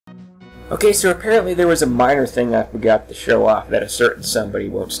Okay, so apparently there was a minor thing I forgot to show off that a certain somebody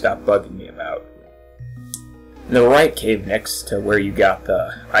won't stop bugging me about. In the right cave next to where you got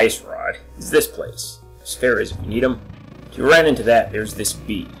the ice rod is this place. Spheres if you need them. If you run into that, there's this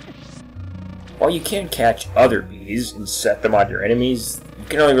bee. While you can catch other bees and set them on your enemies, you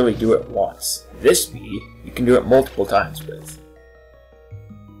can only really do it once. This bee, you can do it multiple times with.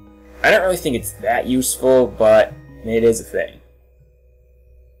 I don't really think it's that useful, but it is a thing.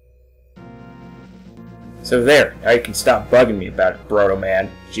 So there, now you can stop bugging me about it, Broto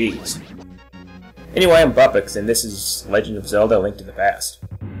Man. Jeez. Anyway, I'm Buppix, and this is Legend of Zelda: Link to the Past.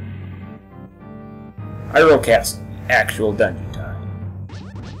 Hyrule Castle, actual dungeon time.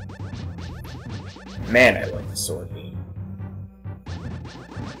 Man, I like the sword beam.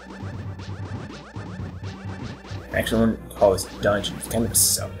 Actually, I wouldn't call this a dungeon, it's kind of a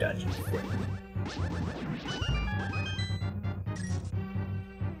sub-dungeon thing.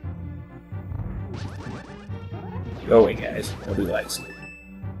 Go away, guys. Nobody likes it.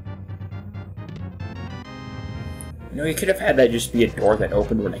 You know, you could have had that just be a door that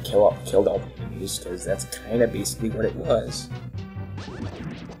opened when I killed all the enemies, because that's kind of basically what it was.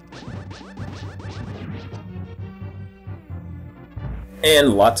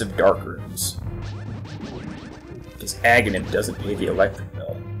 And lots of dark rooms. Because Aghanim doesn't pay the electric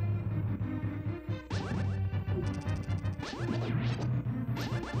bill.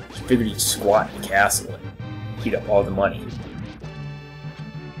 Just figured you'd squat in the castle and heat up all the money.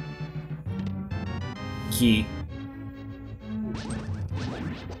 Key.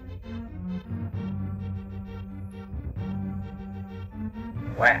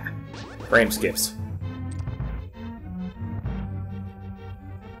 Wow. Frame skips.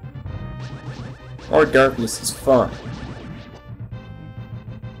 More darkness is fun.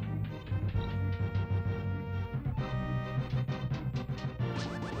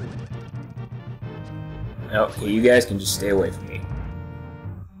 Okay, you guys can just stay away from me.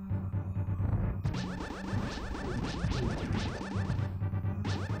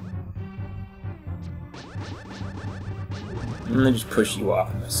 I'm gonna just push you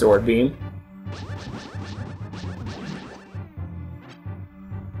off with my sword beam.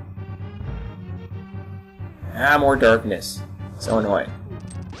 Ah, more darkness. So annoying.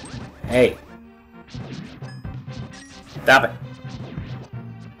 Hey. Stop it.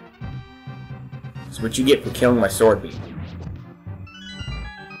 That's what you get for killing my sword beam.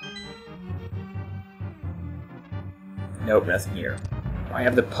 Nope, nothing here. Why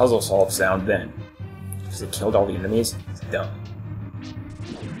have the puzzle solve sound then? Because it killed all the enemies? It's dumb.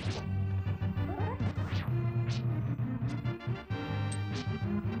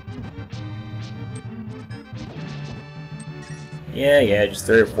 Yeah, just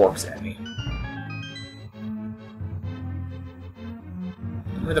throw your forks at me.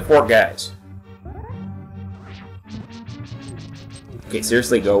 Where are the 4 guys? Okay,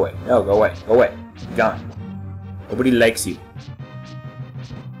 seriously, go away. No, go away. Go away. Be gone. Nobody likes you.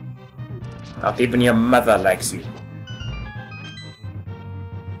 Not even your mother likes you.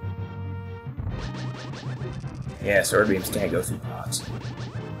 Yeah, sword beams can't go through pots.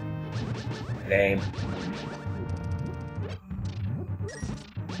 Lame.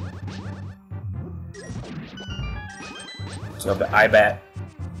 So the IBAT.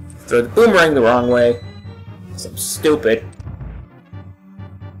 Throw the boomerang the wrong way. Because I'm stupid.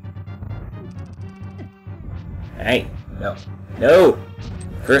 Hey, no. No!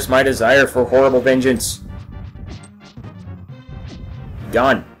 Curse my desire for horrible vengeance.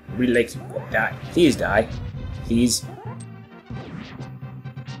 Gone. Nobody likes you. Die. Please die. Please.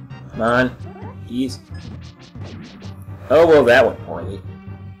 Come on. Please. Oh, well, that went poorly.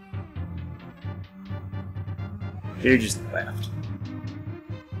 Should've just left.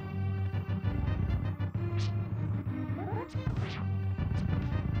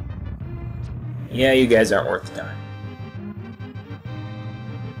 Yeah, you guys aren't worth the time.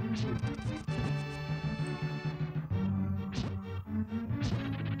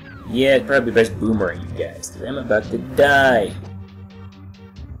 Yeah, it's probably best boomerang you guys, because I'm about to die.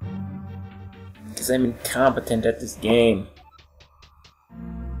 Because I'm incompetent at this game.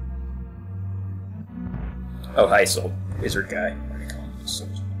 Oh, hi, Soul. Wizard guy. What do you call him? Soul.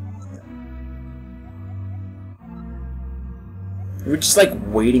 You were just like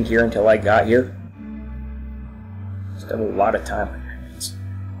waiting here until I got here. Just have a lot of time on your hands.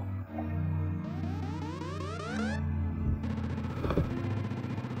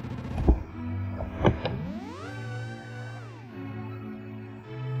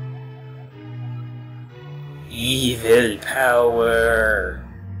 Evil power.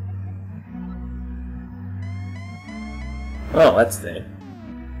 Oh, that's the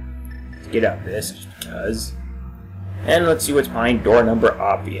get out this just because. And let's see what's behind door number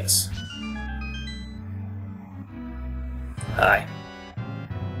obvious. Hi.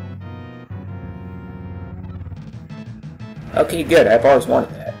 Okay, good. I've always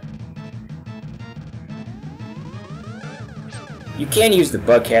wanted that. You can use the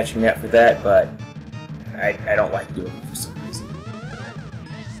bug catching net for that, but I don't like doing it for some reason.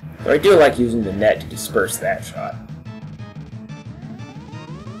 But I do like using the net to disperse that shot.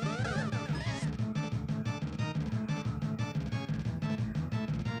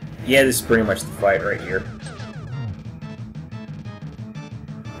 Yeah, this is pretty much the fight right here.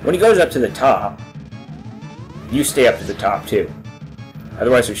 When he goes up to the top, you stay up to the top too.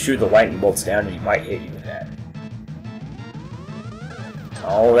 Otherwise he'll shoot the lightning bolts down and he might hit you with that.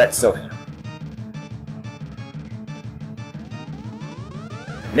 Oh, that's so him.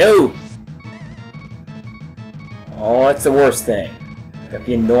 No! Oh, that's the worst thing. Got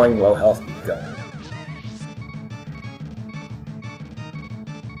the annoying low health beat going.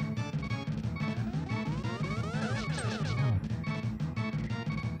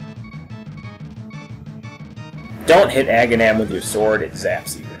 Don't hit Aghanim with your sword, it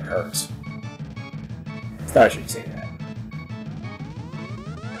zaps you, it hurts. I thought I should say that.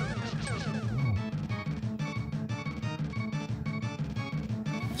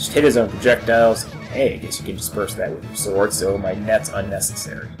 Just hit his own projectiles. Hey, I guess you can disperse that with your sword, so my net's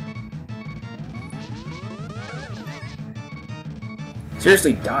unnecessary.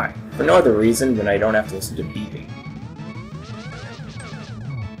 Seriously, die. For no other reason than I don't have to listen to beeping.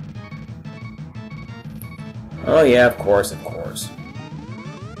 Oh yeah, of course, of course.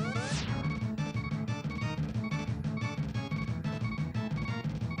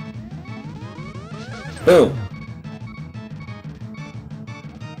 Boom!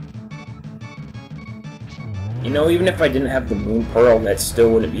 You know, even if I didn't have the Moon Pearl, that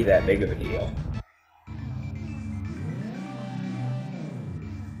still wouldn't be that big of a deal.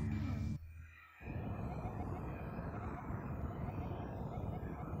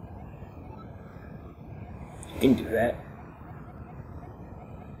 You can do that.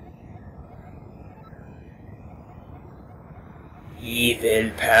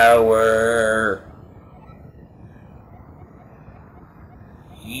 Evil power.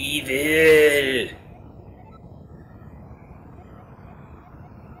 Evil.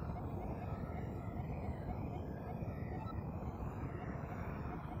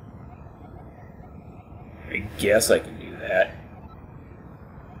 I guess I can do that.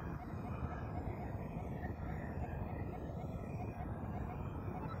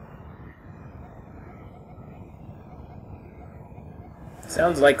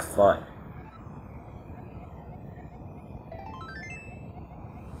 Sounds like fun.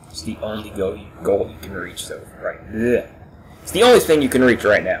 It's the only goal you can reach, so right. Ugh. It's the only thing you can reach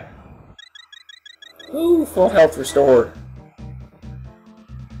right now. Ooh, full health restored.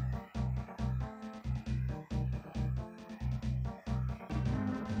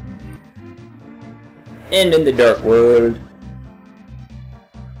 And in the dark world.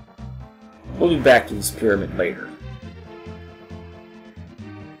 We'll be back to this pyramid later.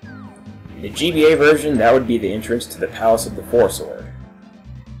 In the GBA version, that would be the entrance to the Palace of the Four Sword.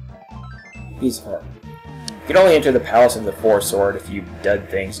 Piece of heart. You can only enter the Palace of the Four Sword if you've done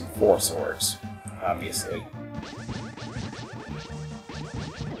things in Four Swords, obviously.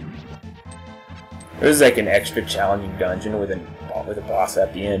 This is like an extra challenging dungeon with a boss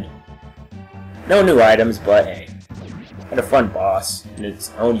at the end. No new items, but hey, had a fun boss and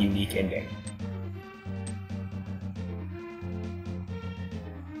its own unique ending.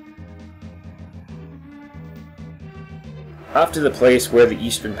 Off to the place where the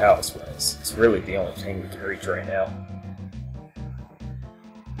Eastern Palace was. It's really the only thing we can reach right now.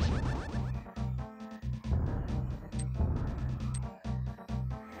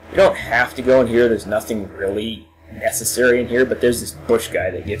 You don't have to go in here, there's nothing really necessary in here, but there's this bush guy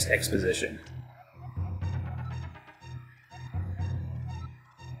that gives exposition.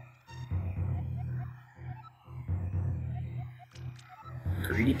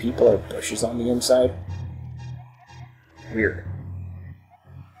 Greedy people are bushes on the inside? Weird.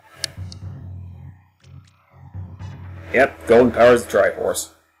 Yep, golden powers the Triforce.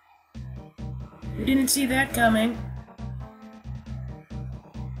 You didn't see that coming.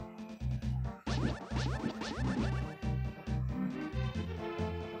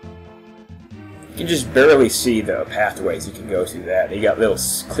 You can just barely see the pathways you can go through that. They got little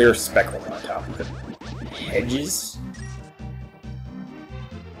clear speckles on top of the hedges.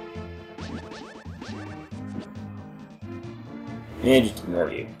 And just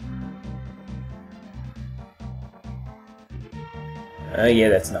ignore you. Yeah,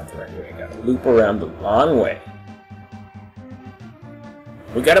 that's not the right way. I gotta loop around the long way.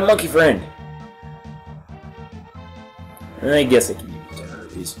 We got a monkey friend! I guess I can use 10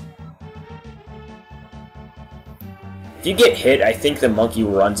 rupees. If you get hit, I think the monkey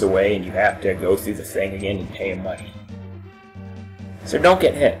runs away and you have to go through the thing again and pay him money. So don't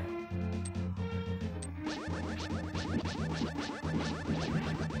get hit.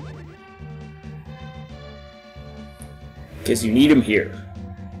 Because you need him here.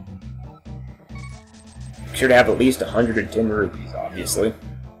 Make sure to have at least 110 rupees, obviously.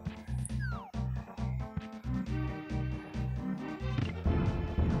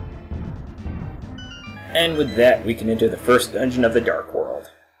 And with that, we can enter the first dungeon of the Dark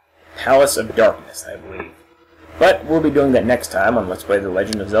World. Palace of Darkness, I believe. But we'll be doing that next time on Let's Play The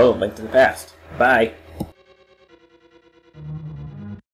Legend of Zelda: Link to the Past. Bye!